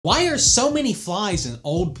Why are so many flies in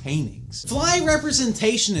old paintings? Fly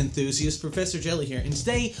representation enthusiast Professor Jelly here, and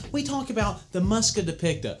today we talk about the Musca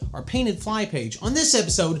Depicta, our painted fly page, on this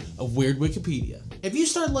episode of Weird Wikipedia. If you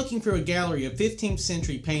start looking through a gallery of 15th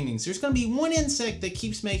century paintings, there's going to be one insect that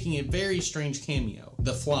keeps making a very strange cameo,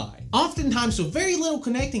 the fly. Oftentimes with very little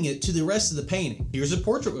connecting it to the rest of the painting. Here's a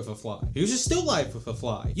portrait with a fly. Here's a still life with a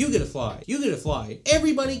fly. You get a fly. You get a fly.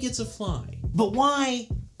 Everybody gets a fly. But why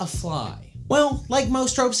a fly? Well, like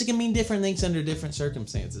most tropes, it can mean different things under different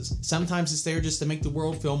circumstances. Sometimes it's there just to make the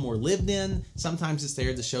world feel more lived in, sometimes it's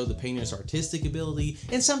there to show the painter's artistic ability,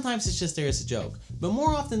 and sometimes it's just there as a joke. But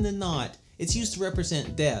more often than not, it's used to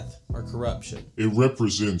represent death or corruption. It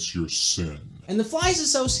represents your sin. And the fly's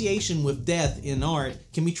association with death in art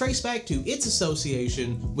can be traced back to its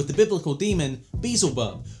association with the biblical demon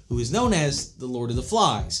Beelzebub, who is known as the Lord of the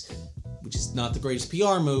Flies, which is not the greatest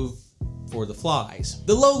PR move for the flies.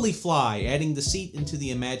 The lowly fly, adding deceit into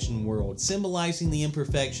the imagined world, symbolizing the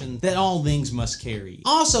imperfection that all things must carry.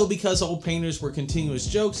 Also, because old painters were continuous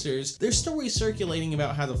jokesters, there's stories circulating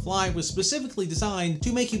about how the fly was specifically designed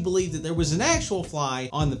to make you believe that there was an actual fly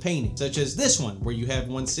on the painting, such as this one, where you have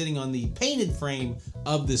one sitting on the painted frame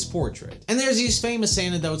of this portrait. And there's these famous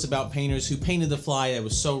anecdotes about painters who painted the fly that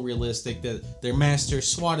was so realistic that their master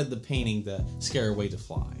swatted the painting to scare away the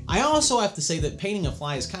fly. I also have to say that painting a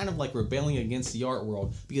fly is kind of like rebelling against the art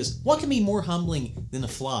world, because what can be more humbling than a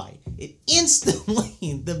fly? It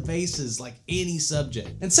instantly debases like any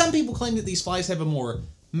subject. And some people claim that these flies have a more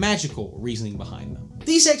magical reasoning behind them.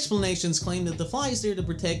 These explanations claim that the fly is there to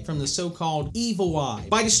protect from the so-called evil eye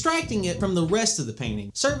by distracting it from the rest of the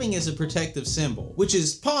painting, serving as a protective symbol, which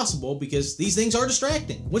is possible because these things are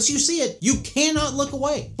distracting. Once you see it, you cannot look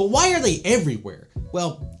away. But why are they everywhere?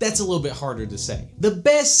 Well, that's a little bit harder to say. The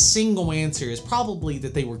best single answer is probably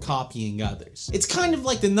that they were copying others. It's kind of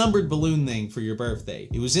like the numbered balloon thing for your birthday.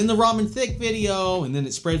 It was in the Robin Thicke video, and then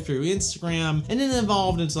it spread through Instagram, and then it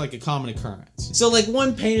evolved into like a common occurrence. So like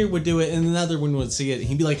one painter would do it, and another one would see it, and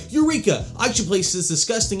he'd be like, Eureka! I should place this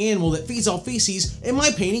disgusting animal that feeds off feces in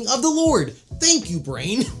my painting of the Lord! Thank you,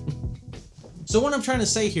 brain! So what I'm trying to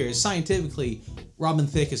say here is scientifically, Robin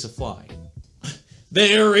Thicke is a fly.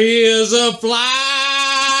 There is a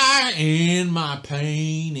fly in my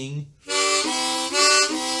painting,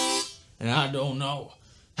 and I don't know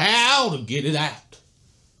how to get it out.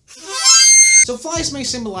 So flies may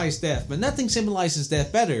symbolize death, but nothing symbolizes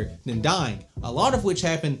death better than dying, a lot of which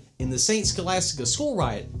happened in the St. Scholastica school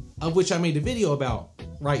riot, of which I made a video about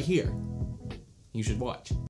right here. You should watch.